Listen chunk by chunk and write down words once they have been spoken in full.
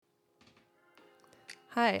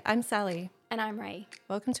Hi, I'm Sally. And I'm Ray,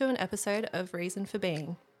 Welcome to an episode of Reason for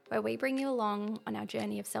Being where we bring you along on our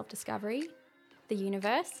journey of self-discovery, the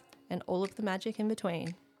universe. and all of the magic in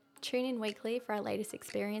between. Tune in weekly for our latest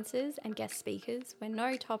experiences and guest speakers where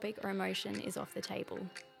no topic or emotion is off the table.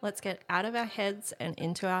 Let's get out of our heads and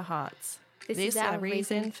into our hearts. This is our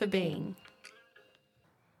reason for being.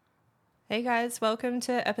 Hey guys, welcome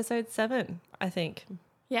to episode 7, I think.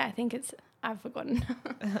 Yeah, I think I've forgotten.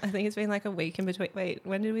 I think it's been like a week in between. Wait,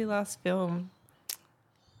 when did we last film?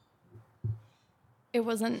 It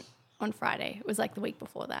wasn't on Friday. It was like the week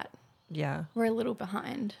before that. Yeah. We're a little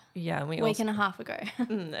behind. Yeah. And A week and a half ago.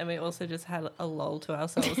 and we also just had a lull to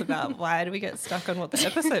ourselves about why do we get stuck on what the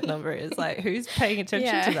episode number is? Like, who's paying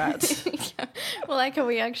attention to that? Yeah. Well, like, are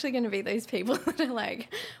we actually going to be those people that are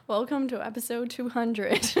like, welcome to episode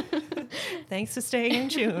 200? Thanks for staying in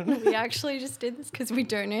tune. We actually just did this because we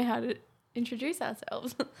don't know how to introduce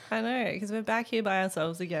ourselves. I know, because we're back here by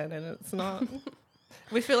ourselves again and it's not...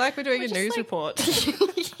 We feel like we're doing a news report.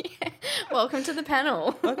 Yeah. Welcome to the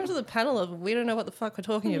panel. Welcome to the panel of we don't know what the fuck we're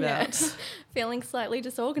talking about. Yeah. Feeling slightly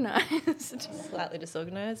disorganised. Slightly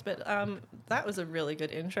disorganised, but that was a really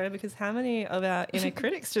good intro because how many of our inner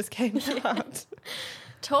critics just came out?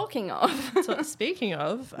 Talking of. So, speaking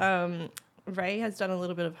of, Ray has done a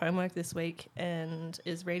little bit of homework this week and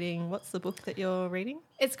is reading, what's the book that you're reading?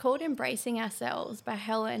 It's called Embracing Ourselves by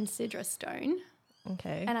Helen and Sidra Stone.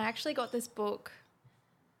 Okay. And I actually got this book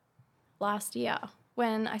last year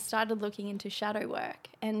when I started looking into shadow work.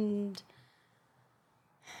 And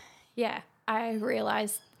yeah, I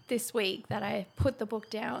realised this week that I put the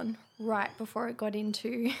book down right before it got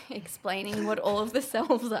into explaining what all of the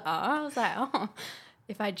selves are. I was like, oh,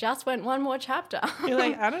 if I just went one more chapter. You're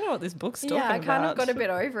like, I don't know what this book's talking about. Yeah, I kind of got a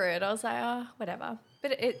bit over it. I was like, oh, whatever.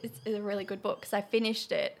 But it's a really good book because I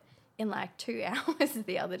finished it in like 2 hours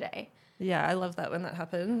the other day. Yeah, I love that when that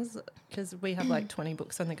happens because we have like 20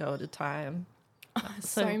 books on the go at a time.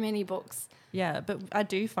 So many books. Yeah, but I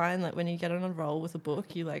do find that when you get on a roll with a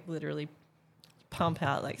book, you like literally pump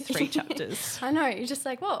out like 3 chapters. I know. You're just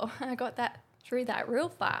like, whoa, I got that through that real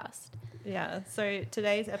fast. Yeah, so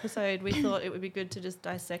today's episode, we thought it would be good to just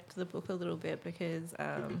dissect the book a little bit because,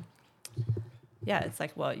 yeah, it's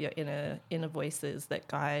like what your inner voices that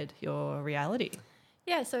guide your reality.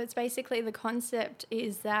 Yeah, so it's basically the concept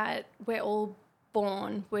is that we're all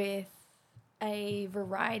born with a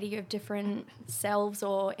variety of different selves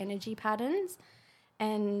or energy patterns.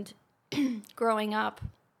 And growing up,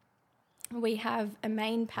 we have a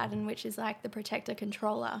main pattern, which is like the protector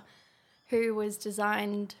controller, who was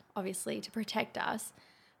designed, obviously, to protect us,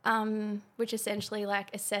 which essentially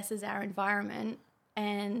like assesses our environment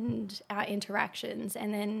and our interactions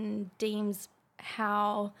and then deems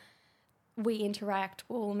how we interact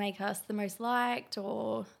will make us the most liked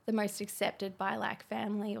or the most accepted by like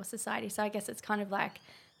family or society. So I guess it's kind of like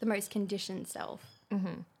the most conditioned self.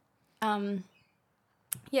 Mm-hmm.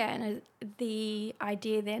 Yeah, and the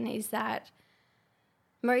idea then is that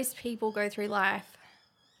most people go through life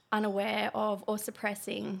unaware of or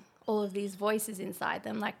suppressing all of these voices inside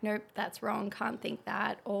them. Like, nope, that's wrong, can't think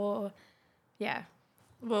that, or yeah.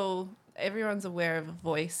 Well, everyone's aware of a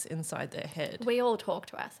voice inside their head. We all talk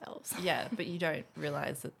to ourselves. Yeah, but you don't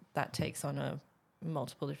realise that that takes on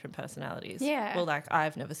multiple different personalities. Yeah. Well, like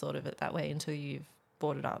I've never thought of it that way until you've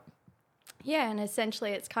brought it up. Yeah, and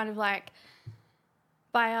essentially it's kind of like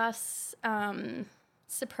by us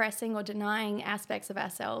suppressing or denying aspects of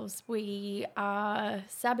ourselves, we are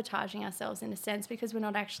sabotaging ourselves in a sense because we're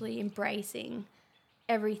not actually embracing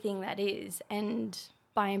everything that is. And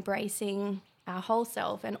by embracing our whole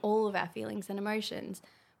self and all of our feelings and emotions,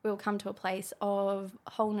 we'll come to a place of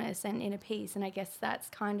wholeness and inner peace. And I guess that's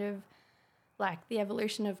kind of like the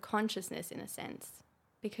evolution of consciousness in a sense,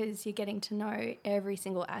 because you're getting to know every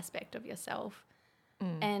single aspect of yourself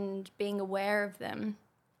and being aware of them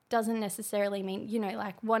doesn't necessarily mean, you know,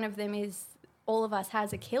 like one of them is all of us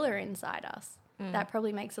has a killer inside us. That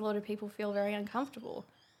probably makes a lot of people feel very uncomfortable.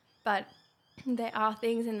 But there are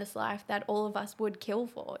things in this life that all of us would kill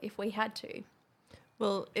for if we had to.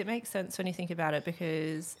 Well, it makes sense when you think about it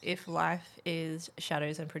because if life is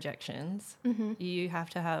shadows and projections, you have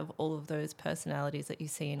to have all of those personalities that you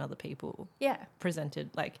see in other people presented.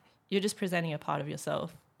 Like you're just presenting a part of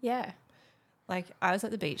yourself. Yeah. Like I was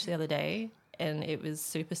at the beach the other day and it was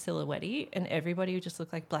super silhouette-y and everybody just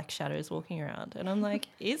looked like black shadows walking around. And I'm like,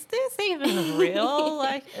 is this even real?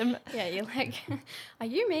 Like, yeah, you're like, are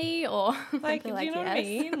you me? Or like, do you know what I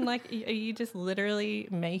yes. mean? Like, are you just literally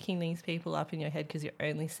making these people up in your head because you're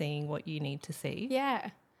only seeing what you need to see?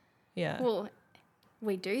 Yeah. Yeah. Well,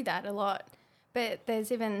 we do that a lot. But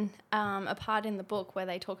there's even a part in the book where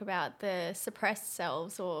they talk about the suppressed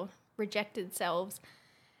selves or rejected selves,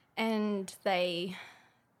 and they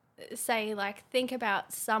say, like, think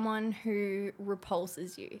about someone who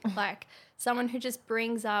repulses you, like someone who just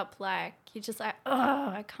brings up, like, you're just like, oh,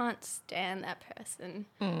 I can't stand that person,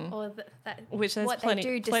 or that which there's what plenty,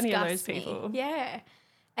 they do plenty of disgusts those people. me. Yeah,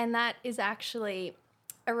 and that is actually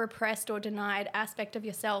a repressed or denied aspect of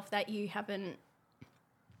yourself that you haven't,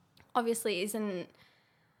 obviously isn't.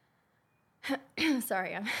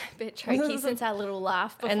 Sorry, I'm a bit choky since our little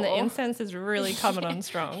laugh before. And the incense is really coming on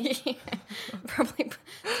strong. Yeah,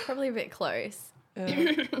 probably a bit close.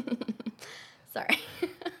 Sorry.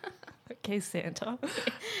 Okay, Santa.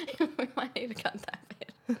 We might need to cut that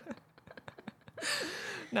bit.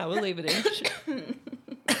 No, we'll leave it in.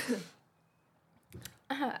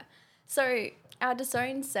 So our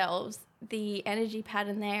disowned selves, the energy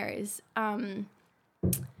pattern there is,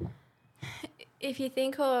 if you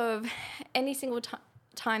think of any single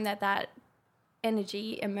time that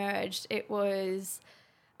energy emerged, it was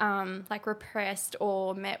like repressed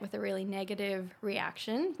or met with a really negative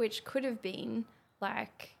reaction, which could have been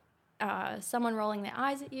like someone rolling their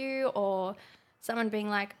eyes at you, or someone being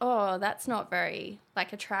like, oh, that's not very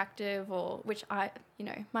like attractive, or which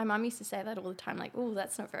my mum used to say that all the time, like, oh,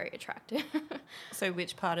 that's not very attractive. So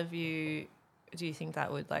which part of you do you think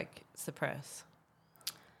that would like suppress?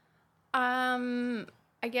 I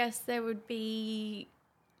guess there would be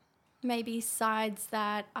maybe sides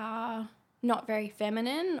that are not very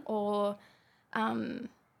feminine, or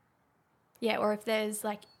or if there's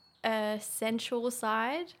like a sensual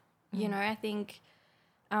side, I think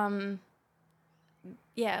a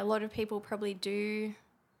lot of people probably do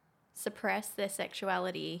suppress their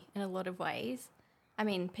sexuality in a lot of ways. I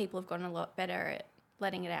mean, people have gotten a lot better at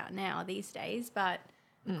letting it out now these days, but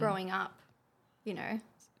growing up,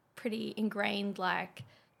 pretty ingrained, like,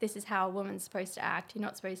 this is how a woman's supposed to act. You're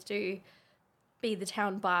not supposed to be the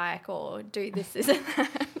town bike or do this and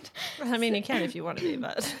that. I mean, you can if you want to be,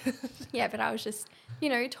 but... Yeah, but I was just,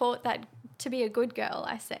 taught that to be a good girl,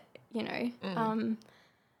 I said,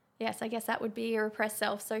 Yes, I guess that would be a repressed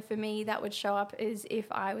self. So for me, that would show up as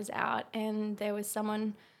if I was out and there was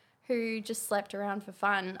someone who just slept around for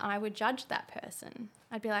fun, I would judge that person.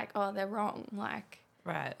 I'd be like, oh, they're wrong. Like...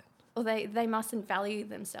 Right. Or they mustn't value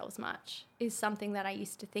themselves much, is something that I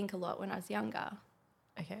used to think a lot when I was younger.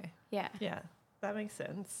 Okay. Yeah. Yeah, that makes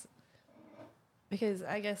sense. Because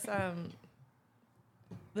I guess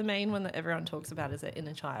the main one that everyone talks about is their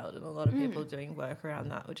inner child, and a lot of people are doing work around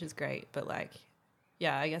that, which is great. But like,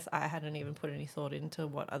 yeah, I guess I hadn't even put any thought into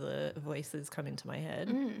what other voices come into my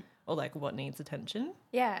head or like what needs attention.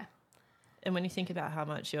 Yeah. And when you think about how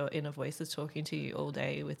much your inner voice is talking to you all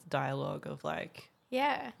day with dialogue of like...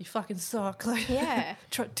 Yeah. You fucking suck. Like, yeah.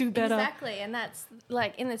 Try to do better. Exactly. And that's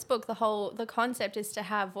like in this book, the concept is to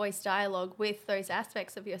have voice dialogue with those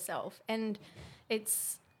aspects of yourself. And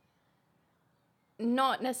it's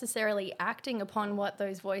not necessarily acting upon what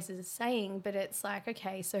those voices are saying, but it's like,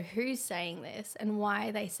 okay, so who's saying this and why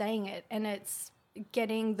are they saying it? And it's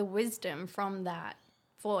getting the wisdom from that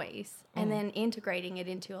voice and then integrating it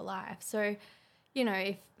into your life. So,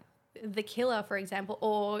 if the killer, for example,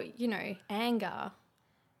 or, anger,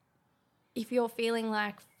 if you're feeling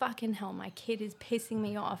like, fucking hell, my kid is pissing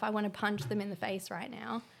me off, I want to punch them in the face right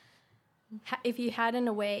now. If you had an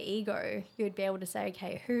aware ego, you would be able to say,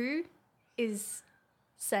 okay, who is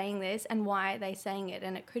saying this and why are they saying it?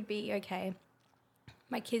 And it could be, okay,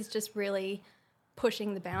 my kid's just really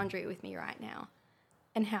pushing the boundary with me right now.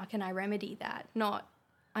 And how can I remedy that? Not,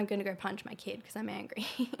 I'm going to go punch my kid because I'm angry.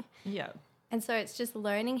 Yeah. And so it's just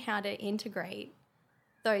learning how to integrate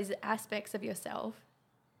those aspects of yourself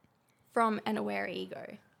from an aware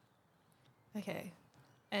ego. Okay.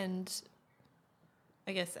 And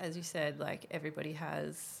I guess, as you said, like everybody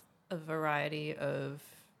has a variety of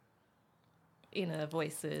inner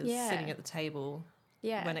voices sitting at the table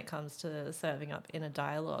when it comes to serving up inner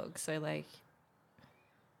dialogue. So like,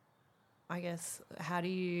 I guess, how do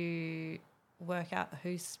you work out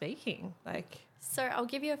who's speaking? Like, so I'll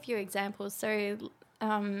give you a few examples. So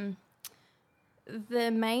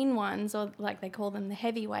the main ones, or like they call them the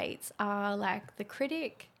heavyweights, are like the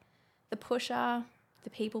critic, the pusher, the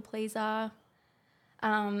people pleaser,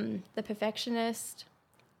 the perfectionist.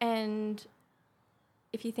 And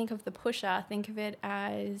if you think of the pusher, think of it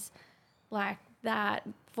as like that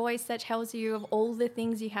voice that tells you of all the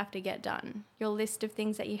things you have to get done, your list of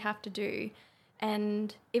things that you have to do.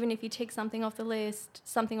 And even if you tick something off the list,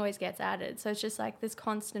 something always gets added. So it's just like this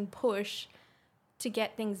constant push to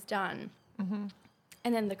get things done. Mm-hmm.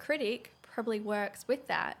 And then the critic probably works with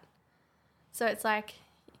that. So it's like,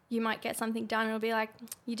 you might get something done and it'll be like,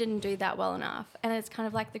 you didn't do that well enough. And it's kind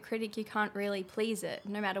of like the critic, you can't really please it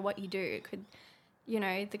no matter what you do. It could,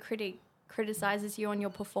 the critic criticizes you on your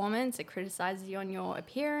performance, it criticizes you on your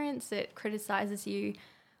appearance, it criticizes you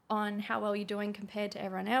on how well you're doing compared to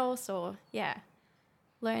everyone else, or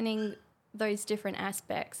learning those different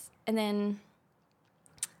aspects. And then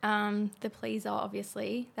the pleaser,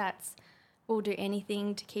 obviously, will do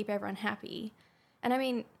anything to keep everyone happy. And I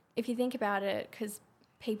mean, if you think about it, because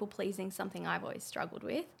people pleasing is something I've always struggled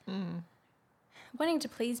with, wanting to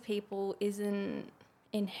please people isn't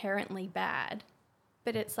inherently bad,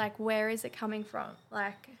 but it's like, where is it coming from?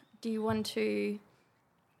 Like, are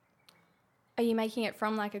you making it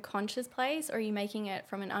from like a conscious place, or are you making it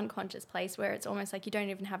from an unconscious place where it's almost like you don't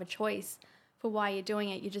even have a choice for why you're doing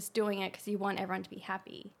it? You're just doing it because you want everyone to be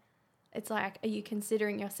happy. It's like, are you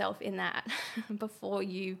considering yourself in that before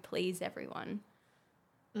you please everyone?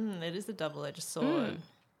 It is a double-edged sword.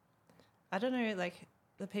 I don't know, like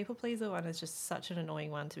the people pleaser one is just such an annoying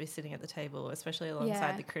one to be sitting at the table, especially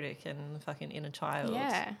alongside the critic and the fucking inner child.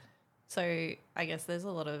 Yeah. So I guess there's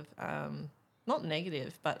a lot of not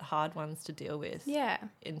negative, but hard ones to deal with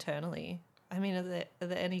internally. I mean, are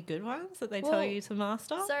there any good ones that they tell you to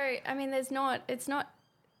master? So, I mean, it's not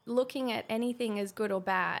looking at anything as good or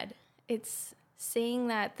bad. It's seeing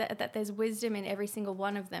that there's wisdom in every single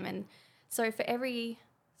one of them. And so for every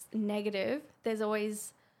negative, there's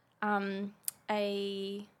always the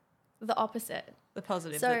opposite. The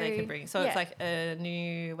positive that they can bring. So it's like a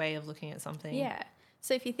new way of looking at something. Yeah.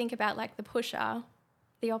 So if you think about like the pusher,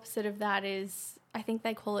 the opposite of that is, I think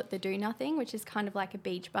they call it the do nothing, which is kind of like a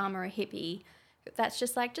beach bum or a hippie. That's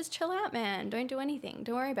just like, just chill out, man. Don't do anything.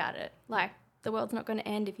 Don't worry about it. Like, the world's not going to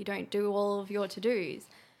end if you don't do all of your to-dos.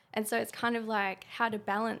 And so it's kind of like how to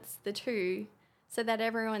balance the two so that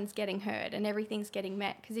everyone's getting heard and everything's getting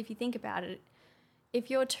met. Because if you think about it,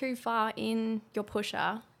 if you're too far in your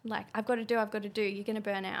pusher, like, I've got to do, you're going to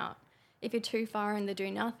burn out. If you're too far in the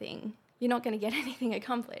do nothing, you're not going to get anything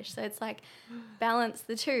accomplished. So it's like, balance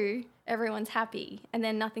the two, everyone's happy, and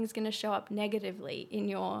then nothing's going to show up negatively in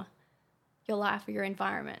your life or your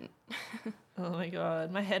environment. Oh my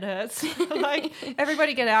God, my head hurts. Like,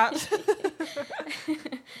 everybody get out.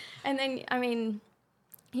 And then, I mean,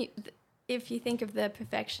 if you think of the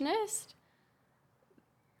perfectionist,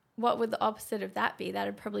 what would the opposite of that be? That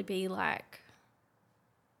would probably be like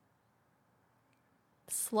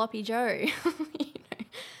sloppy Joe.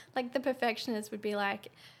 Like, the perfectionist would be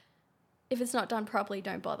like, if it's not done properly,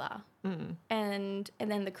 don't bother. And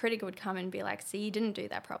then the critic would come and be like, see, you didn't do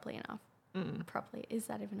that properly enough. Properly, is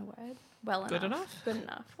that even a word? Well enough. Good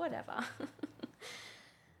enough, whatever.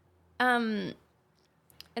 And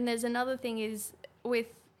there's another thing is with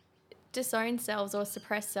disowned selves or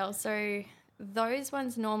suppressed selves. So those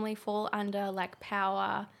ones normally fall under like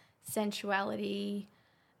power, sensuality,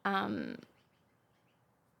 I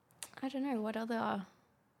don't know, what other...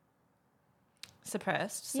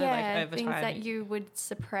 Suppressed, so like over things time. that you would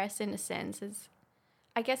suppress in a sense is,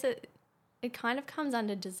 I guess it kind of comes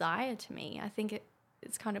under desire to me. I think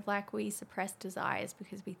it's kind of like we suppress desires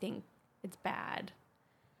because we think it's bad.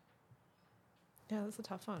 Yeah, that's a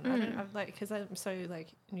tough one. I don't, I've like, because I'm so like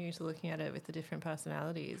new to looking at it with the different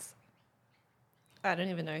personalities. I don't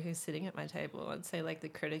even know who's sitting at my table. I'd say like the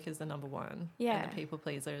critic is the number one. Yeah. And the people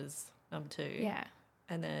pleaser is number two. Yeah.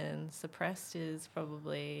 And then suppressed is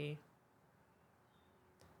probably,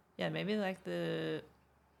 yeah, maybe like the,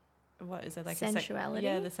 what is it? Like sensuality?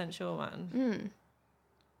 Yeah, the sensual one.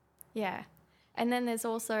 Yeah. And then there's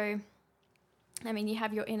also, I mean, you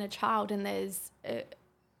have your inner child, and there's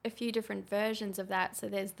a few different versions of that. So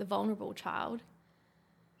there's the vulnerable child,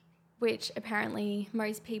 which apparently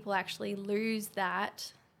most people actually lose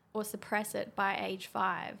that or suppress it by age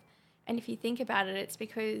 5. And if you think about it, it's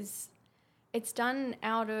because it's done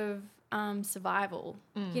out of survival,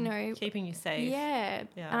 you know. Keeping you safe. Yeah.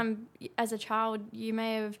 As a child, you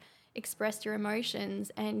may have expressed your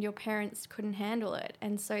emotions and your parents couldn't handle it.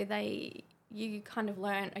 And so you kind of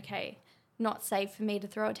learn, okay, not safe for me to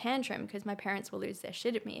throw a tantrum because my parents will lose their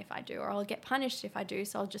shit at me if I do, or I'll get punished if I do,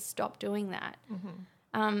 so I'll just stop doing that.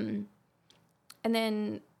 And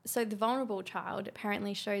then, so the vulnerable child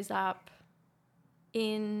apparently shows up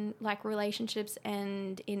in like relationships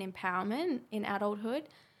and in empowerment in adulthood,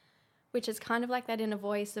 which is kind of like that inner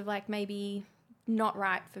voice of like maybe not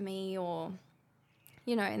right for me, or,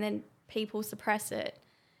 you know, and then people suppress it.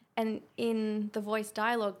 And in the voice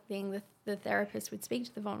dialogue thing, the therapist would speak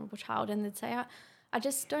to the vulnerable child and they'd say, I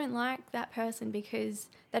just don't like that person because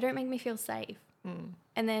they don't make me feel safe.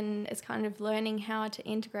 And then it's kind of learning how to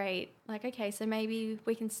integrate, like, okay, so maybe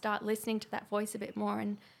we can start listening to that voice a bit more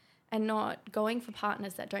and not going for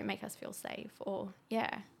partners that don't make us feel safe or,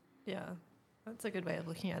 Yeah, that's a good way of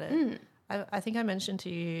looking at it. I think I mentioned to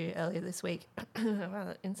you earlier this week, wow,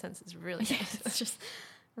 that incense is really, it's just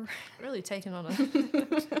really taken on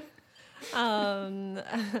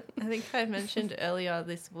I think I mentioned earlier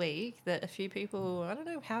this week that a few people, I don't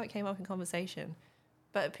know how it came up in conversation,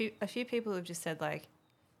 but a few people have just said, like,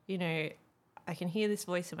 you know, I can hear this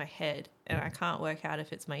voice in my head and I can't work out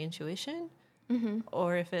if it's my intuition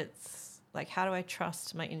or if it's like, how do I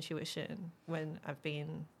trust my intuition when I've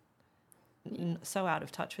been so out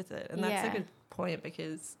of touch with it? And that's a good point,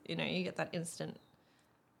 because, you know, you get that instant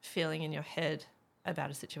feeling in your head about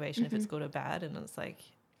a situation if it's good or bad, and it's like,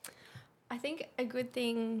 I think a good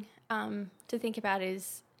thing to think about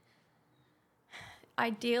is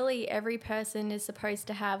ideally every person is supposed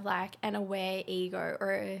to have like an aware ego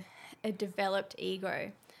or a developed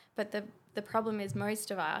ego, but the problem is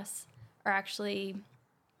most of us are actually,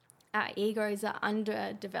 our egos are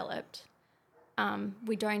underdeveloped.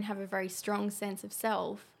 We don't have a very strong sense of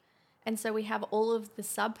self, and so we have all of the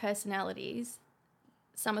sub-personalities,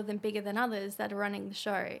 some of them bigger than others, that are running the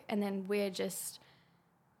show, and then we're just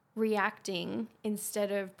reacting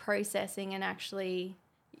instead of processing and actually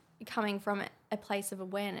coming from a place of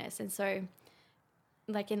awareness. And so,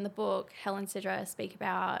 like in the book, Helen Sidra speak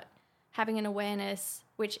about having an awareness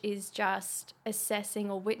which is just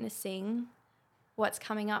assessing or witnessing what's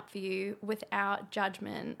coming up for you without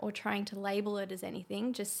judgment or trying to label it as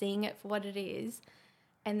anything, just seeing it for what it is,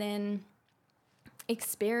 and then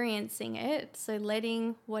experiencing it. So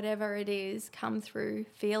letting whatever it is come through,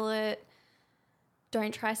 feel it,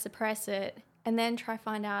 don't try to suppress it, and then try to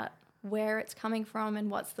find out where it's coming from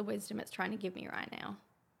and what's the wisdom it's trying to give me right now,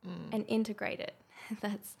 and integrate it.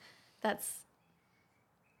 That's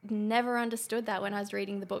never understood that when I was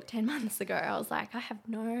reading the book 10 months ago. I was like, I have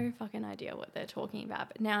no fucking idea what they're talking about.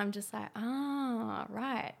 But now I'm just like,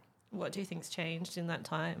 right. What do you think's changed in that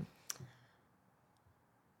time?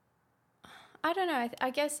 I don't know. I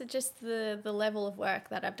guess it's just the level of work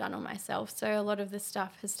that I've done on myself. So a lot of this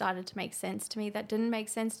stuff has started to make sense to me that didn't make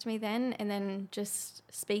sense to me then. And then just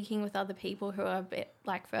speaking with other people who are a bit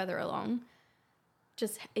like further along,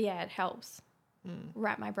 just, it helps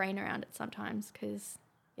wrap my brain around it sometimes. Because,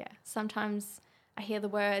 sometimes I hear the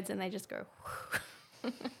words and they just go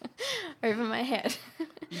over my head.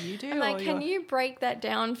 You do? I'm like, can you break that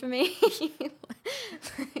down for me? It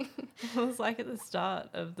was like at the start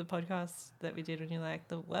of the podcast that we did when you're like,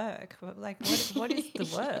 the work. Like, what is the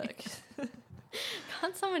work?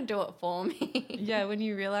 Can't someone do it for me? Yeah, when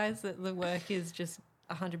you realise that the work is just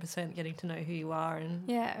 100% getting to know who you are and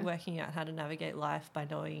working out how to navigate life by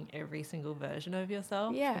knowing every single version of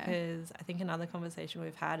yourself. Yeah. Because I think another conversation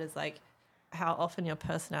we've had is like how often your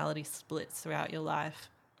personality splits throughout your life.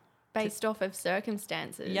 Based off of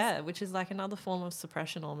circumstances. Yeah, which is like another form of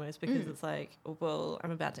suppression almost, because it's like, well,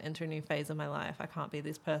 I'm about to enter a new phase of my life. I can't be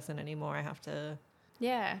this person anymore. I have to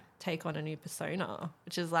take on a new persona,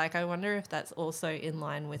 which is like, I wonder if that's also in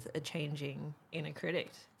line with a changing inner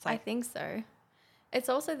critic. It's like, I think so. It's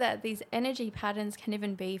also that these energy patterns can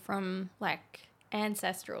even be from like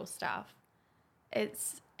ancestral stuff. Like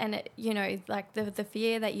the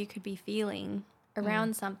fear that you could be feeling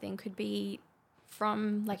around something could be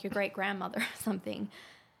from like your great grandmother or something.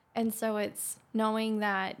 And so it's knowing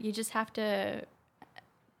that you just have to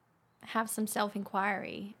have some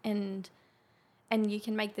self-inquiry and you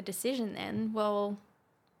can make the decision then, well,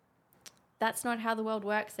 that's not how the world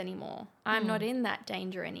works anymore. I'm not in that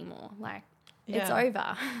danger anymore. Like, it's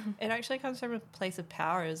over. It actually comes from a place of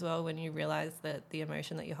power as well when you realize that the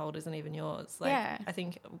emotion that you hold isn't even yours. Like, I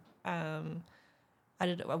think I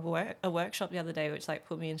did a workshop the other day which like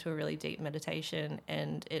put me into a really deep meditation,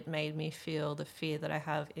 and it made me feel the fear that I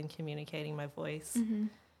have in communicating my voice.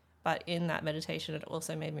 But in that meditation, it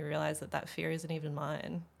also made me realize that fear isn't even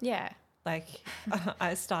mine. Yeah. Like,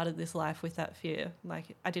 I started this life with that fear.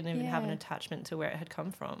 Like, I didn't even have an attachment to where it had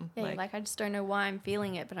come from. Yeah, like I just don't know why I'm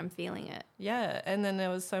feeling it, but I'm feeling it. Yeah, and then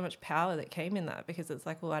there was so much power that came in that, because it's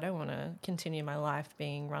like, well, I don't want to continue my life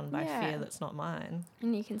being run by fear that's not mine.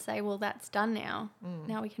 And you can say, well, that's done now.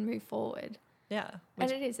 Now we can move forward. Yeah.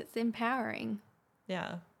 And it's empowering.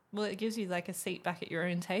 Yeah. Well, it gives you like a seat back at your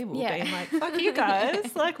own table, being like, fuck you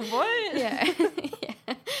guys. Like, what? Yeah.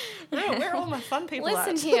 Where are all my fun people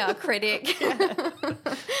Listen here, critic.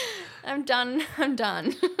 I'm done.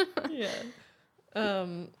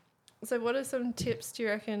 So what are some tips, do you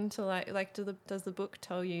reckon, to does the book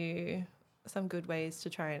tell you some good ways to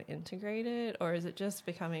try and integrate it, or is it just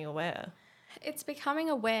becoming aware? It's becoming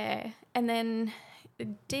aware and then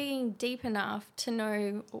digging deep enough to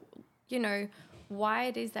know, why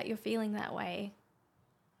it is that you're feeling that way.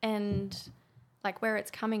 and like where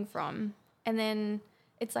it's coming from. And then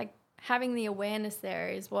it's like having the awareness there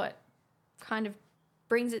is what kind of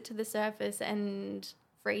brings it to the surface and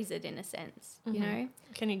frees it in a sense, you know?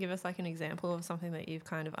 Can you give us like an example of something that you've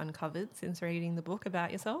kind of uncovered since reading the book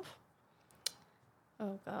about yourself?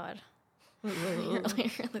 Oh, God. You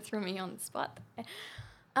really threw me on the spot there.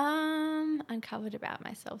 Uncovered about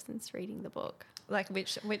myself since reading the book. Like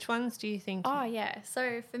which ones do you think? Oh, yeah.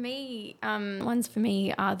 So for me, ones for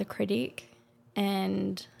me are the critic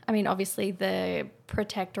and, I mean, obviously the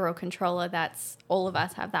protector or controller, that's all of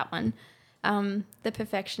us have that one. The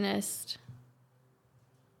perfectionist,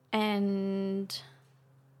 and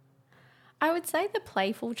I would say the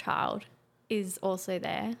playful child is also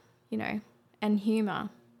there, you know, and humour.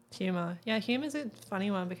 Yeah, humour's a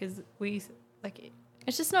funny one because we like...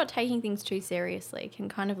 It's just not taking things too seriously. It can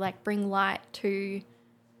kind of like bring light to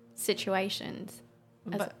situations.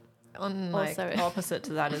 But on like opposite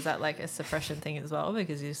to that, is that like a suppression thing as well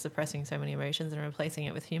because you're suppressing so many emotions and replacing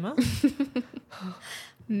it with humour?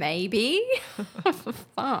 Maybe.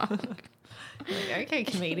 Fuck. Like, okay,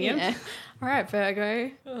 comedian. Yeah. All right,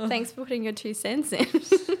 Virgo. Thanks for putting your 2 cents in.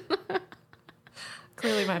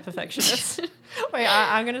 Clearly my perfectionist. Wait,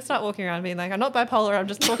 I'm going to start walking around being like, I'm not bipolar, I'm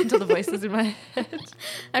just talking to the voices in my head.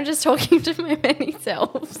 I'm just talking to my many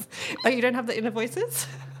selves. Oh, you don't have the inner voices?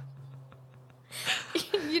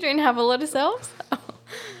 You don't have a lot of selves? Oh,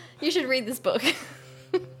 you should read this book.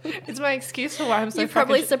 It's my excuse for why I'm so... You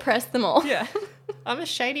probably suppressed them all. Yeah. I'm a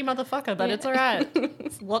shady motherfucker, but it's all right.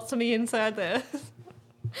 There's lots of me inside there.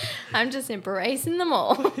 I'm just embracing them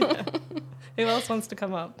all. Yeah. Who else wants to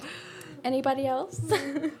come up? Anybody else?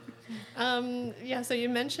 Yeah, so you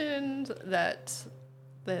mentioned that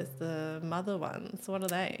there's the mother ones. What are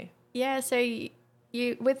they? Yeah, so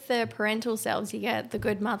you with the parental selves, you get the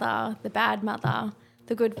good mother, the bad mother,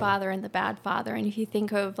 the good father and the bad father. And if you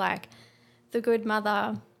think of like the good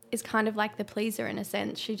mother is kind of like the pleaser in a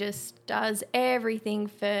sense. She just does everything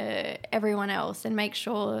for everyone else and makes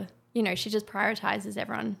sure, you know, she just prioritizes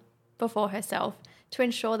everyone before herself to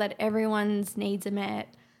ensure that everyone's needs are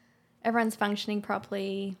met, everyone's functioning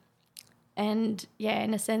properly. And yeah,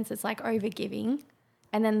 in a sense, it's like overgiving.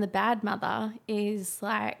 And then the bad mother is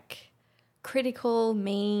like critical,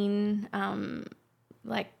 mean,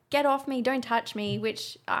 like get off me, don't touch me,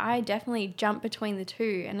 which I definitely jump between the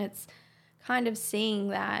two. And it's kind of seeing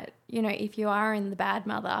that, you know, if you are in the bad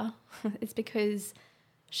mother, it's because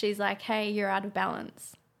she's like, hey, you're out of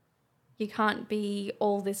balance. You can't be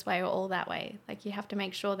all this way or all that way. Like you have to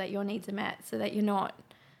make sure that your needs are met so that you're not,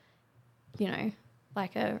 you know,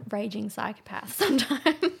 like a raging psychopath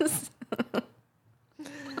sometimes.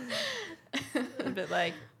 But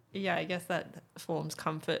like, yeah, I guess that forms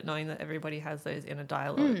comfort knowing that everybody has those inner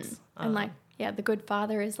dialogues. And like, yeah, the good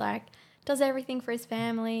father is like, does everything for his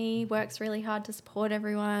family, works really hard to support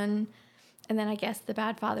everyone. And then I guess the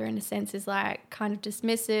bad father in a sense is like kind of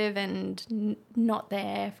dismissive and not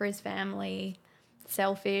there for his family,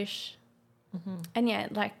 selfish. Mm-hmm. And yeah,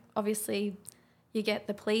 like obviously you get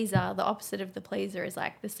the pleaser, the opposite of the pleaser is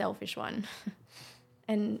like the selfish one.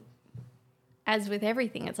 And as with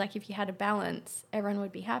everything, it's like if you had a balance, everyone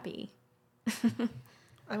would be happy.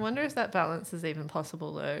 I wonder if that balance is even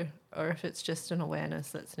possible though, or if it's just an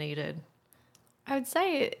awareness that's needed. I would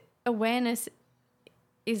say awareness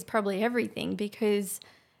is probably everything because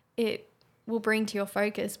it will bring to your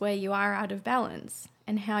focus where you are out of balance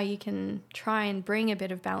and how you can try and bring a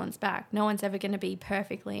bit of balance back. No one's ever going to be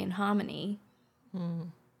perfectly in harmony.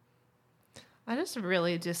 I just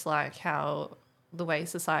really dislike how the way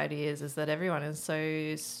society is that everyone is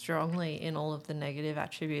so strongly in all of the negative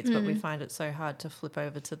attributes, but we find it so hard to flip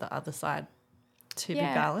over to the other side to be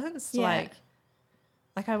balanced. Yeah.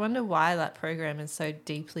 Like I wonder why that program is so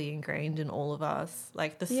deeply ingrained in all of us.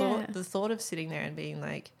 Like the thought of sitting there and being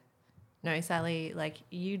like, no, Sally, like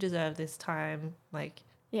you deserve this time. Like,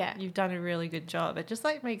 you've done a really good job. It just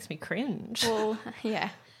like makes me cringe. Well, yeah.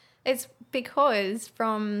 It's because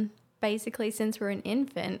from basically since we're an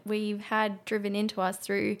infant, we've had driven into us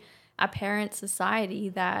through our parents' society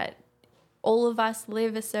that all of us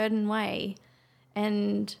live a certain way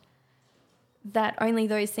and that only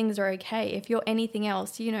those things are okay. If you're anything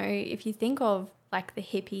else, you know, if you think of like the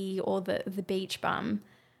hippie or the beach bum,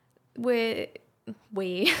 we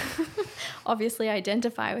obviously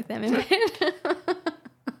identify with them a bit.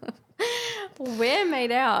 We're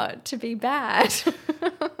made out to be bad.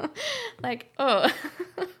 Like, oh.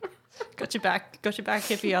 Got your back,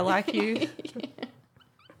 hippie, I like you.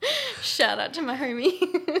 Shout out to my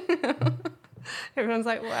homie. Everyone's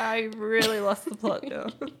like, wow, you really lost the plot now.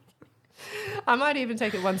 I might even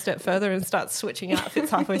take it one step further and start switching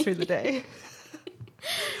outfits halfway through the day.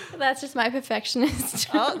 That's just my perfectionist.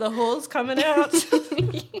 Oh, the whore's coming out.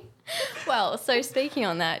 Well, so speaking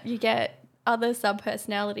on that, you get other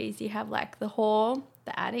sub-personalities. You have like the whore,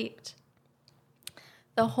 the addict.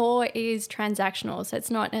 The whore is transactional, so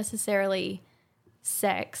it's not necessarily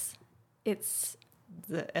sex. It's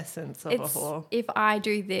the essence of a whore. If I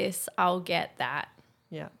do this, I'll get that.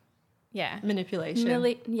 Yeah. Yeah. Manipulation.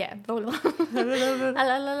 Yeah.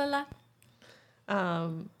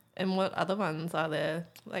 And what other ones are there?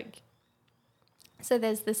 Like, so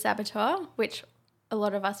there's the saboteur, which a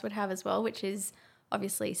lot of us would have as well, which is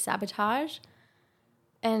obviously sabotage.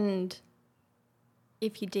 And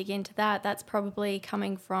if you dig into that, that's probably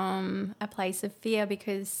coming from a place of fear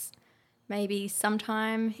because maybe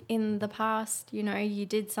sometime in the past, you know, you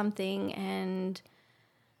did something and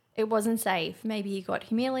it wasn't safe. Maybe you got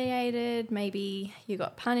humiliated, maybe you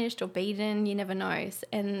got punished or beaten, you never know.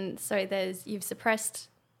 And so you've suppressed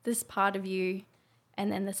this part of you,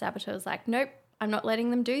 and then the saboteur is like, nope, I'm not letting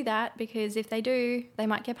them do that because if they do, they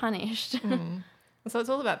might get punished. So it's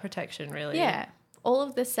all about protection, really. Yeah. All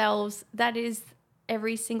of the selves, that is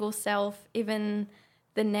every single self, even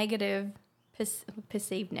the negative,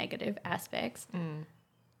 perceived negative aspects.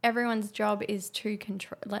 Everyone's job is to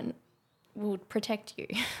control, will protect you.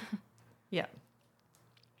 Yeah.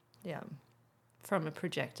 Yeah. From a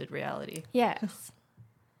projected reality. Yes.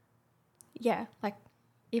 Yeah. Like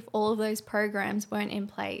if all of those programs weren't in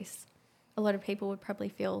place, a lot of people would probably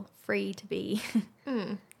feel free to be.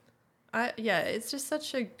 Yeah, it's just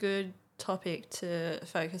such a good topic to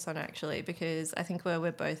focus on actually, because I think where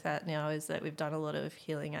we're both at now is that we've done a lot of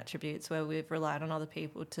healing attributes where we've relied on other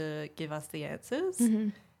people to give us the answers.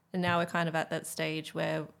 And now we're kind of at that stage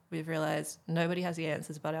where we've realized nobody has the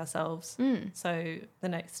answers but ourselves. So the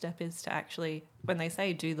next step is to actually, when they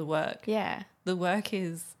say do the work, the work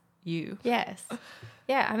is you. Yes.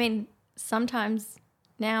 Yeah, I mean, sometimes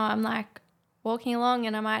now I'm like walking along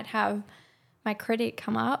and I might have my critic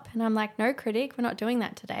come up and I'm like, no, critic, we're not doing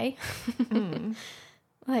that today.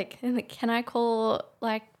 Like, can I call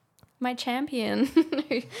like my champion?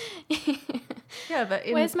 Yeah, but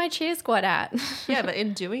where's my cheer squad at? Yeah, but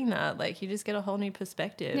in doing that, like you just get a whole new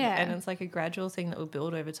perspective. Yeah. And it's like a gradual thing that will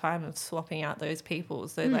build over time of swapping out those people.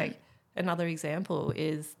 So like another example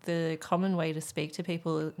is the common way to speak to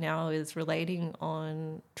people now is relating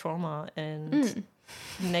on trauma and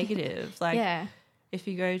negative. Like if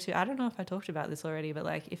you go to, I don't know if I talked about this already, but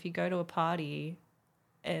like if you go to a party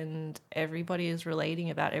and everybody is relating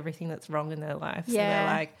about everything that's wrong in their life. So they're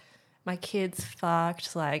like, my kid's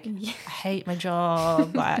fucked, like I hate my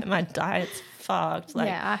job, like my diet's fucked. Like,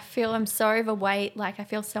 I feel I'm so overweight, like I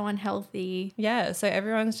feel so unhealthy. Yeah, so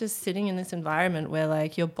everyone's just sitting in this environment where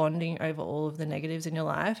like you're bonding over all of the negatives in your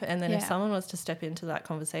life, and then if someone was to step into that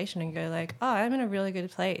conversation and go like, oh, I'm in a really good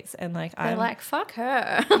place, and like they're like, fuck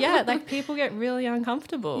her. Yeah, like people get really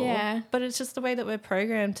uncomfortable. Yeah. But it's just the way that we're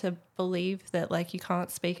programmed to believe that like you can't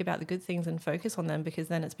speak about the good things and focus on them because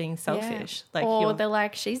then it's being selfish. Like or they're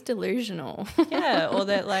like, she's delusional. Yeah, or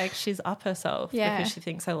that like she's up herself because she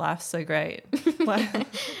thinks her life's so great. Like,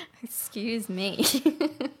 excuse me.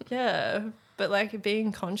 Yeah, but like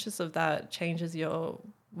being conscious of that changes your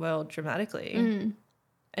world dramatically.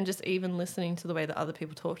 And just even listening to the way that other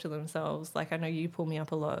people talk to themselves. Like I know you pull me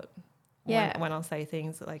up a lot when I'll say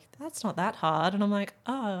things like, that's not that hard. And I'm like,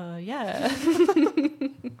 oh, yeah.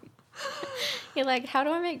 You're like, how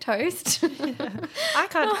do I make toast? I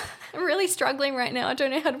can't. I'm really struggling right now. I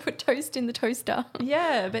don't know how to put toast in the toaster.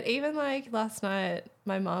 Yeah, but even like last night,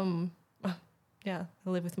 my mum, I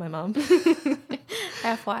live with my mum.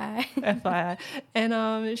 FYI.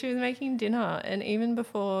 And she was making dinner, and even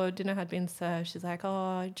before dinner had been served, she's like,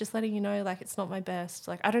 oh, just letting you know, like, it's not my best.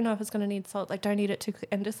 Like, I don't know if it's going to need salt. Like, don't eat it too quick.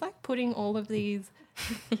 And just like putting all of these...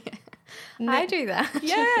 I do that.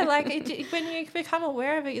 Yeah, like when you become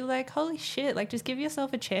aware of it, you're like, holy shit, like just give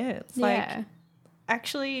yourself a chance. Like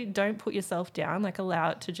actually don't put yourself down, like allow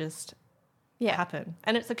it to just happen.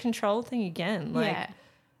 And it's a control thing again. Like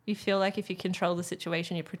you feel like if you control the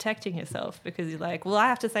situation, you're protecting yourself because you're like, well, I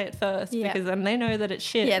have to say it first because then they know that it's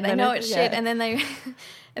shit. Yeah, they know it's shit. And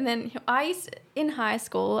then in high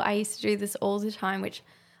school, I used to do this all the time, which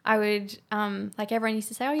I would, like everyone used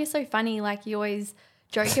to say, oh, you're so funny. Like you always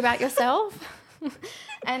joke about yourself.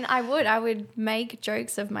 And I would make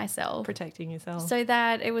jokes of myself. Protecting yourself. So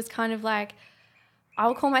that it was kind of like,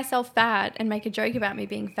 I'll call myself fat and make a joke about me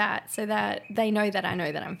being fat so that they know that I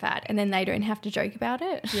know that I'm fat and then they don't have to joke about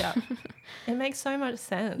it. Yeah. It makes so much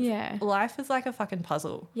sense. Yeah. Life is like a fucking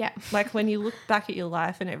puzzle. Yeah. Like when you look back at your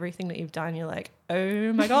life and everything that you've done, you're like,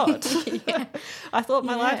 oh my God. I thought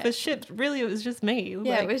my life was shit. Really, it was just me.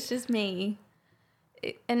 Yeah, it was just me.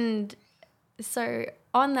 And So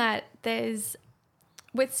on that, there's,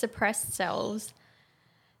 with suppressed selves,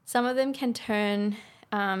 some of them can turn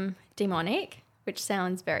demonic, which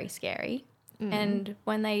sounds very scary. And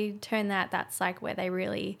when they turn that, that's like where they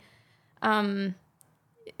really,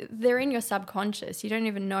 they're in your subconscious. You don't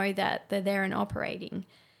even know that they're there and operating.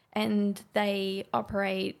 And they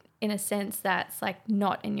operate in a sense that's like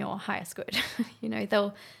not in your highest good. You know,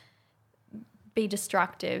 they'll be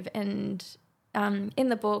destructive. And in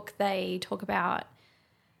the book, they talk about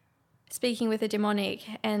speaking with a demonic,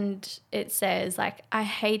 and it says, like, I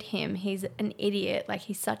hate him. He's an idiot. Like,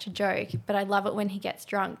 he's such a joke. But I love it when he gets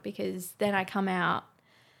drunk, because then I come out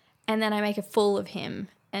and then I make a fool of him.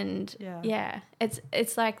 And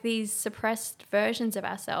it's like these suppressed versions of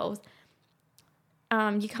ourselves.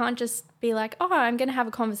 You can't just be like, oh, I'm going to have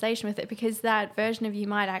a conversation with it, because that version of you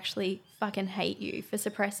might actually fucking hate you for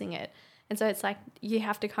suppressing it. And so it's like you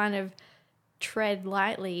have to kind of tread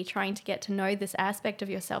lightly, trying to get to know this aspect of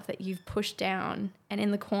yourself that you've pushed down and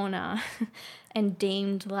in the corner and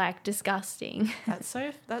deemed like disgusting. That's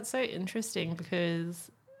so interesting,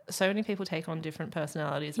 because so many people take on different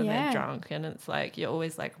personalities when they're drunk, and it's like you're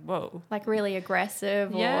always like, whoa, like really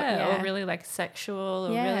aggressive, or really like sexual,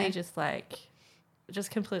 or really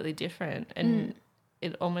just completely different. And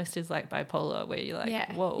it almost is like bipolar, where you're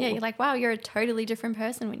like, whoa. Yeah, you're like, wow, you're a totally different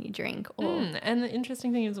person when you drink. And the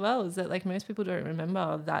interesting thing as well is that like most people don't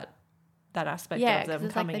remember that aspect of them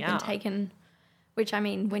coming out. Taken, which, I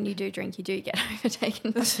mean, when you do drink, you do get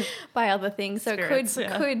overtaken by other things. So Spirits, it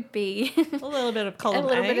could be a little bit of column a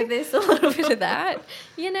little bit of this, a little bit of that.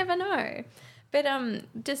 You never know.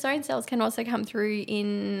 But disowned selves can also come through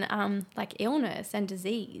in like illness and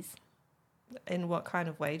disease. In what kind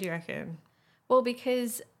of way do you reckon? Well,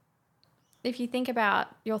 because if you think about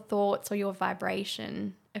your thoughts or your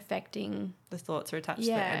vibration affecting... The thoughts are attached to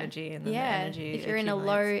the energy, and then the energy if you're in a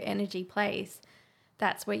low energy place,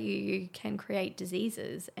 that's where you can create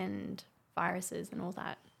diseases and viruses and all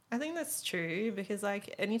that. I think that's true, because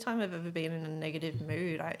like anytime I've ever been in a negative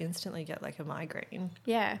mood, I instantly get like a migraine.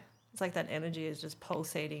 Yeah. It's like that energy is just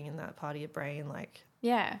pulsating in that part of your brain, like...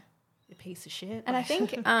 Yeah. A piece of shit. And I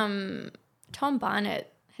think Tom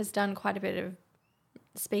Barnett has done quite a bit of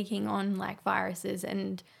speaking on like viruses,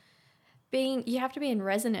 and you have to be in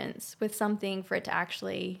resonance with something for it to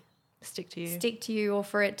actually stick to you or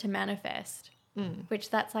for it to manifest, which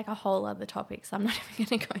that's like a whole other topic, so I'm not even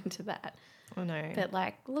going to go into that. Oh no. But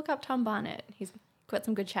like, look up Tom Barnett. He's got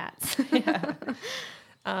some good chats.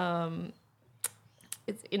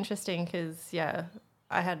 It's interesting because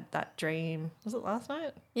I had that dream. Was it last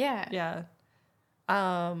night? Yeah.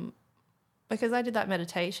 Because I did that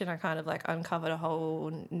meditation, I kind of like uncovered a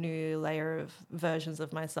whole new layer of versions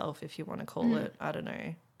of myself, if you want to call it. I don't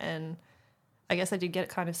know. And I guess I did get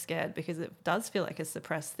kind of scared, because it does feel like a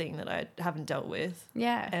suppressed thing that I haven't dealt with.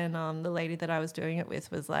 Yeah. And the lady that I was doing it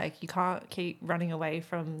with was like, you can't keep running away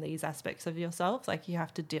from these aspects of yourself. Like, you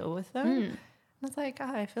have to deal with them. And I was like,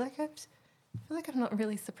 I feel like I'm not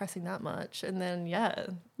really suppressing that much. And then,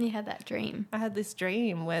 you had that dream. I had this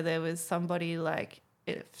dream where there was somebody, like,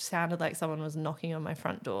 it sounded like someone was knocking on my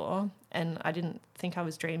front door, and I didn't think I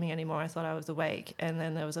was dreaming anymore. I thought I was awake. And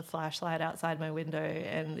then there was a flashlight outside my window,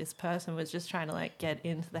 and this person was just trying to like get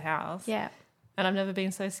into the house. Yeah. And I've never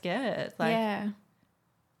been so scared. Like,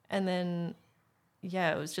 and then,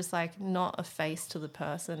 it was just like not a face to the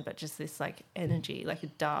person, but just this like energy, like a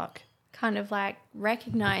dark, kind of like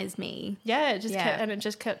recognize me. Yeah, it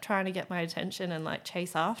just kept trying to get my attention and like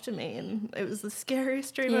chase after me, and it was the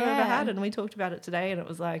scariest dream I've ever had. And we talked about it today, and it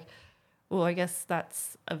was like, well, I guess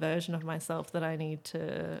that's a version of myself that I need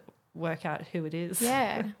to work out who it is.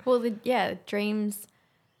 Yeah. Well, dreams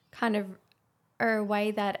kind of are a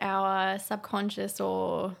way that our subconscious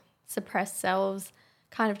or suppressed selves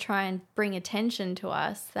kind of try and bring attention to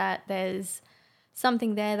us, that there's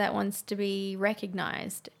something there that wants to be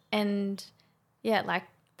recognized. And like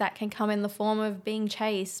that can come in the form of being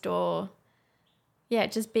chased, or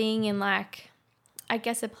just being in like, I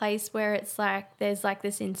guess, a place where it's like there's like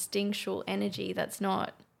this instinctual energy that's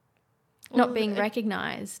not being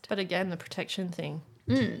recognized. But again, the protection thing,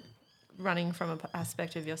 running from an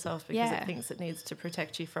aspect of yourself because it thinks it needs to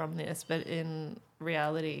protect you from this, but in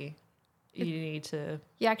reality, you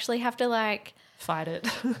actually have to like fight it.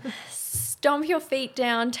 Stomp your feet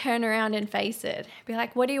down, turn around and face it. Be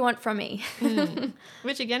like, what do you want from me?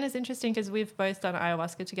 Which again is interesting, because we've both done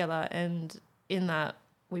ayahuasca together, and in that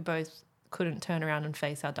we both couldn't turn around and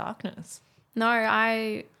face our darkness. No,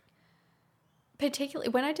 I particularly,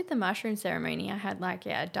 when I did the mushroom ceremony, I had like,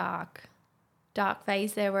 a dark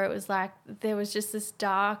phase there, where it was like there was just this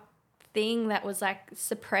dark thing that was like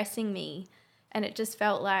suppressing me, and it just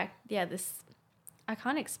felt like, this I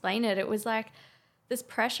can't explain it. It was like this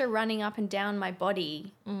pressure running up and down my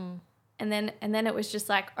body. And then it was just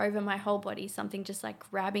like over my whole body, something just like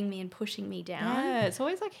grabbing me and pushing me down. Yeah, it's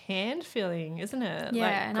always like hand feeling, isn't it? Yeah,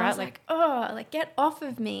 like, and I was like, oh, like get off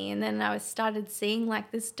of me. And then I started seeing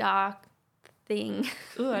like this dark thing.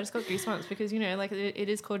 Ooh, I just got goosebumps because, you know, like it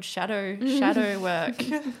is called shadow work.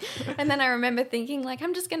 And then I remember thinking like,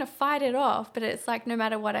 I'm just going to fight it off. But it's like no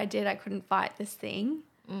matter what I did, I couldn't fight this thing.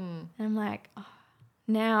 And I'm like, oh,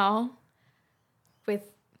 now with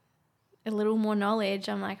a little more knowledge,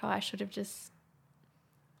 I'm like, oh, I should have just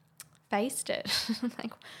faced it.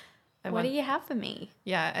 Like, what do you have for me?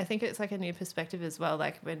 Yeah, I think it's like a new perspective as well.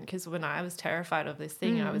 Like because when I was terrified of this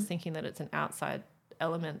thing, I was thinking that it's an outside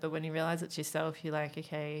element, but when you realize it's yourself, you're like,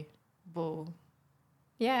 okay, well,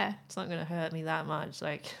 yeah, it's not going to hurt me that much.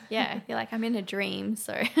 Like, yeah, you're like, I'm in a dream,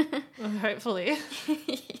 so well, hopefully.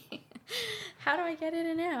 How do I get in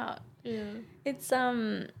and out? Yeah, it's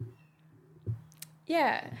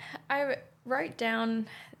yeah, I wrote down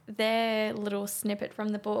their little snippet from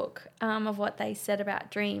the book of what they said about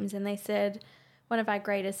dreams. And they said, one of our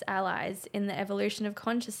greatest allies in the evolution of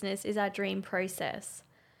consciousness is our dream process.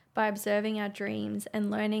 By observing our dreams and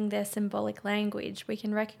learning their symbolic language, we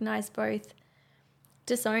can recognize both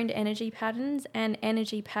disowned energy patterns and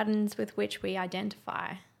energy patterns with which we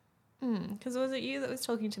identify. Because was it you that was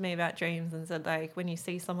talking to me about dreams and said, like, when you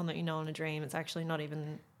see someone that you know in a dream, it's actually not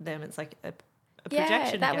even them, it's like a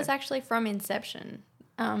projection. Yeah, that was actually from Inception.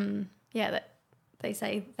 That they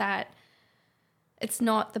say that it's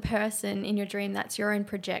not the person in your dream, that's your own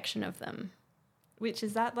projection of them. Which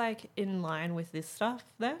is that like in line with this stuff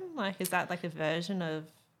then? Like, is that like a version of?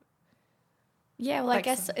 Yeah, well, like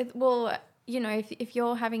I guess, you know, if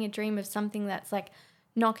you're having a dream of something that's like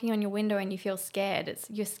knocking on your window and you feel scared,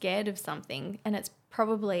 you're scared of something, and it's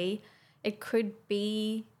probably, it could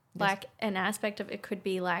be like an aspect of it could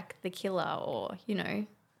be like the killer, or, you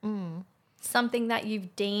know, something that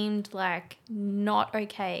you've deemed like not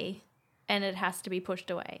okay and it has to be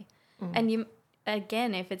pushed away. And you,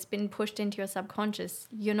 again, if it's been pushed into your subconscious,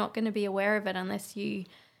 you're not going to be aware of it unless you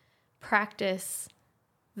practice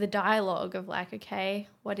the dialogue of like, okay,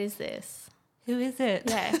 what is this? Who is it?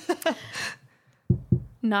 Yeah.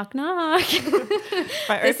 Knock, knock.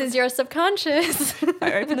 This is your subconscious. If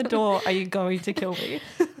I open the door, are you going to kill me?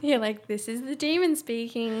 You're like, this is the demon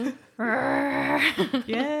speaking.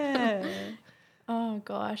 Yeah. Oh,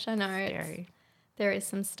 gosh, I know. Scary. There is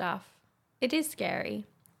some stuff. It is scary.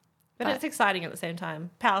 But it's exciting at the same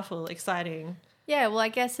time. Powerful, exciting. Yeah, well, I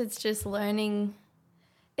guess it's just learning.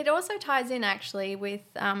 It also ties in actually with,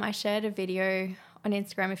 I shared a video on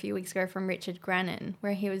Instagram a few weeks ago from Richard Grannon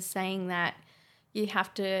where he was saying that you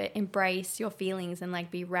have to embrace your feelings and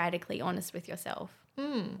like be radically honest with yourself.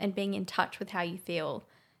 And being in touch with how you feel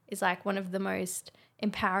is like one of the most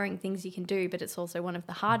empowering things you can do, but it's also one of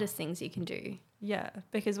the hardest things you can do. Yeah,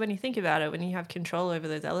 because when you think about it, when you have control over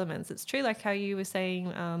those elements, it's true like how you were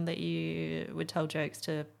saying that you would tell jokes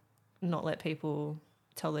to not let people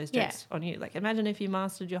tell those jokes on you. Like imagine if you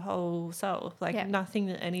mastered your whole self, like nothing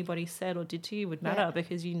that anybody said or did to you would matter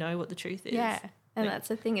because you know what the truth is. Yeah, and that's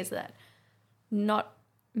the thing, is that not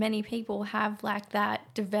many people have like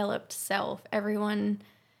that developed self. Everyone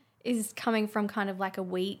is coming from kind of like a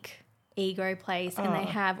weak ego place and they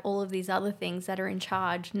have all of these other things that are in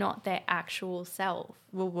charge, not their actual self.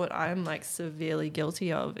 Well, what I'm like severely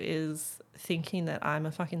guilty of is thinking that I'm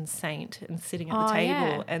a fucking saint and sitting at the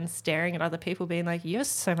table and staring at other people being like, you have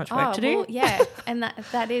so much work to do. Well, yeah, and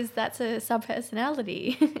that's a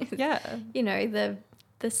subpersonality. Yeah. You know,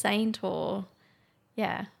 the saint, or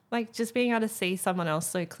like just being able to see someone else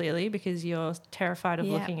so clearly because you're terrified of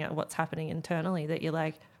looking at what's happening internally, that you're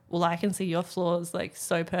like, well, I can see your flaws like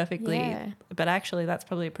so perfectly, but actually that's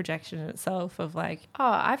probably a projection in itself of like. Oh,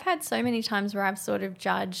 I've had so many times where I've sort of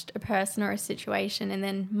judged a person or a situation and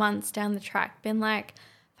then months down the track been like,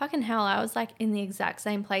 fucking hell, I was like in the exact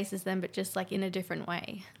same place as them, but just like in a different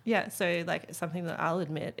way. Yeah. So like something that I'll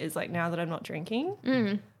admit is like now that I'm not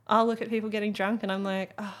drinking, I'll look at people getting drunk and I'm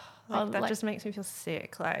like, oh, that just makes me feel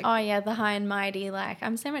sick. Like, oh yeah, the high and mighty, like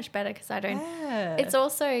I'm so much better because I don't. It's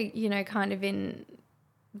also, you know, kind of in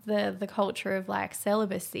the culture of like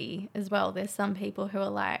celibacy as well. There's some people who are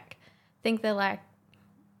like, think they're like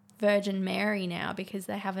Virgin Mary now because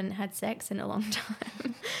they haven't had sex in a long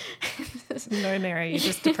time. No, Mary, you're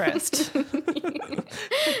just depressed.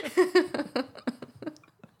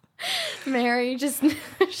 Mary just you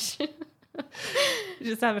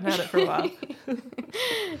just haven't had it for a while.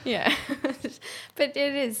 Yeah. But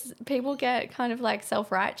it is, people get kind of like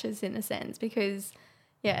self-righteous in a sense because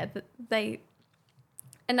they,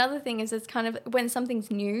 another thing is it's kind of when something's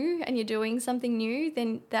new and you're doing something new,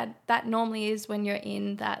 then that normally is when you're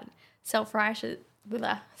in that self-righteous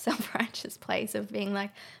place of being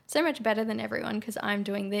like, so much better than everyone because I'm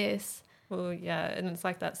doing this. Well, yeah, and it's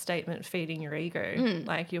like that statement, feeding your ego.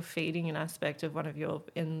 Like you're feeding an aspect of one of your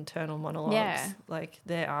internal monologues. Yeah. Like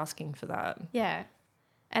they're asking for that. Yeah.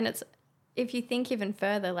 And it's, if you think even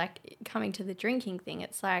further, like coming to the drinking thing,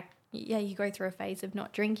 it's like, yeah, you go through a phase of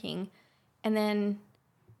not drinking and then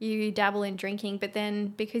you dabble in drinking, but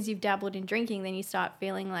then because you've dabbled in drinking, then you start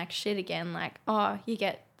feeling like shit again. Like, oh, you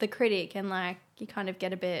get the critic and like you kind of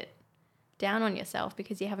get a bit down on yourself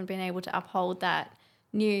because you haven't been able to uphold that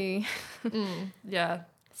new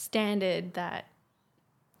standard that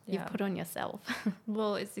you've put on yourself.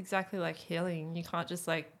 Well, it's exactly like healing. You can't just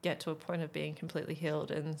like get to a point of being completely healed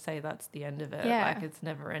and say that's the end of it. Yeah. Like it's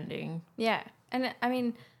never ending. Yeah. And I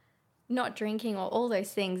mean, not drinking or all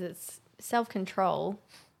those things, it's self-control,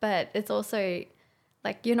 but it's also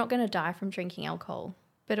like you're not going to die from drinking alcohol,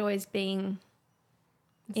 but always being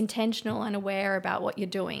intentional and aware about what you're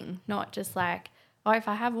doing, not just like, oh, if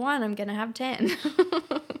I have one, I'm going to have 10.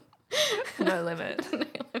 No limit.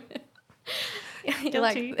 You're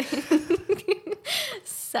like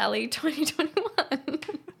Sally 2021.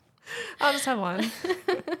 I'll just have one.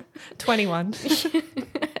 21.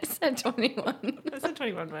 I said 21. I said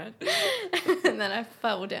 21, right? And then I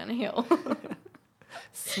fell down a hill.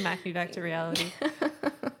 Smack me back to reality.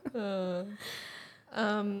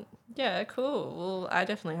 Yeah, cool. Well, I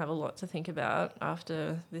definitely have a lot to think about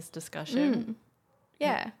after this discussion.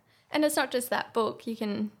 Yeah. And it's not just that book. You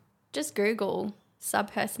can just Google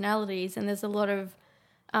subpersonalities and there's a lot of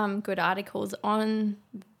good articles on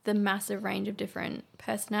the massive range of different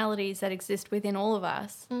personalities that exist within all of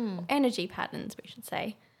us. Energy patterns, we should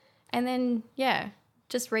say. And then, yeah,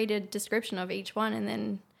 just read a description of each one and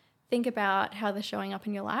then think about how they're showing up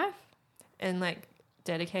in your life. And like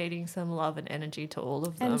dedicating some love and energy to all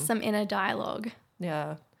of them. And some inner dialogue.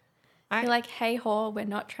 Yeah. You're like, hey, whore, we're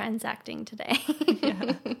not transacting today.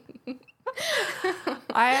 Yeah.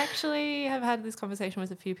 I actually have had this conversation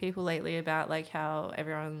with a few people lately about like how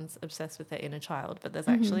everyone's obsessed with their inner child, but there's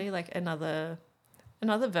actually like another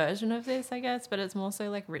version of this, I guess, but it's more so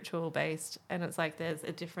like ritual based, and it's like there's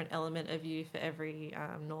a different element of you for every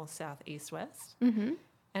north, south, east, west. And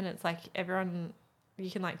it's like everyone,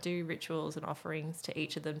 you can like do rituals and offerings to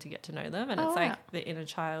each of them to get to know them, and it's like the inner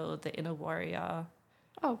child, the inner warrior.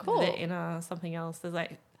 Oh, cool. The inner something else. There's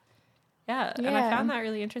like, and I found that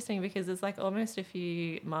really interesting because it's like almost if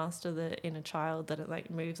you master the inner child, that it like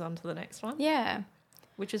moves on to the next one. Yeah.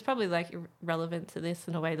 Which is probably like relevant to this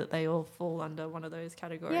in a way that they all fall under one of those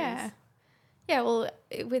categories. Yeah. Yeah, well,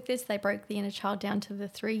 with this, they broke the inner child down to the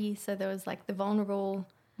 3. So there was like the vulnerable,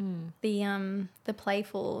 the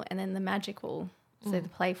playful, and then the magical. So the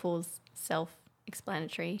playful's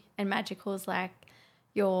self-explanatory, and magical's like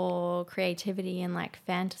your creativity and like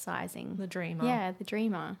fantasizing. The dreamer. Yeah, the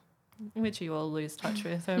dreamer. Which you all lose touch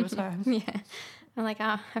with over time. Yeah. I'm like,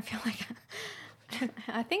 I feel like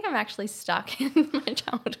I think I'm actually stuck in my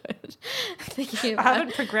childhood. Thinking about, I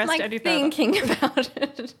haven't progressed like, any further. Thinking about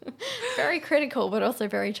it. Very critical, but also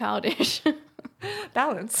very childish.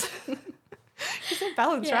 Balance. You said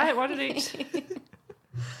balance, right? One at each.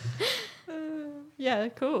 Yeah,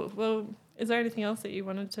 cool. Well, is there anything else that you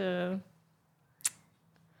wanted to...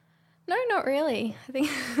 No, not really. I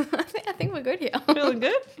think we're good here. Feeling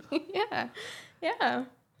good? Yeah.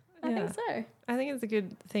 I think so. I think it's a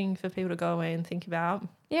good thing for people to go away and think about.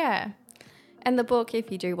 Yeah. And the book,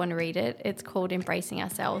 if you do want to read it, it's called Embracing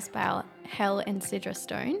Ourselves by Hel and Sidra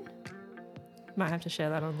Stone. Might have to share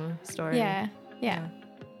that on the story. Yeah.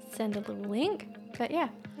 Send a little link. But yeah.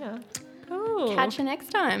 Cool. Catch you next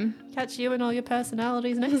time. Catch you and all your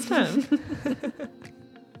personalities next time.